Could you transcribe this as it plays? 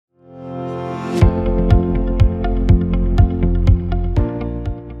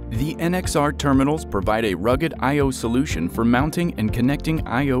NXR terminals provide a rugged I/O solution for mounting and connecting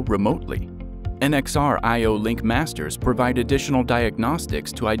I/O remotely. NXR I/O Link Masters provide additional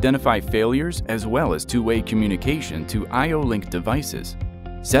diagnostics to identify failures as well as two-way communication to I/O Link devices.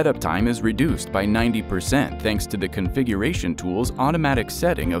 Setup time is reduced by 90% thanks to the configuration tool's automatic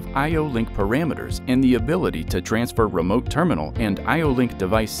setting of I/O Link parameters and the ability to transfer remote terminal and I/O Link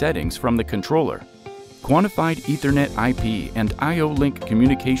device settings from the controller. Quantified Ethernet IP and I/O Link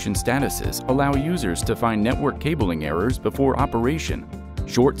communication statuses allow users to find network cabling errors before operation.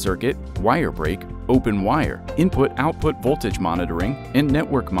 Short circuit, wire break, open wire, input-output voltage monitoring, and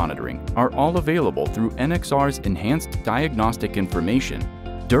network monitoring are all available through NXR's enhanced diagnostic information.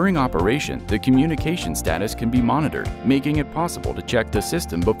 During operation, the communication status can be monitored, making it possible to check the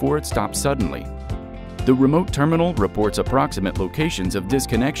system before it stops suddenly. The remote terminal reports approximate locations of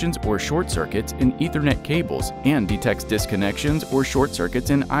disconnections or short circuits in Ethernet cables and detects disconnections or short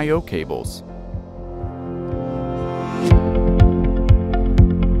circuits in I/O cables.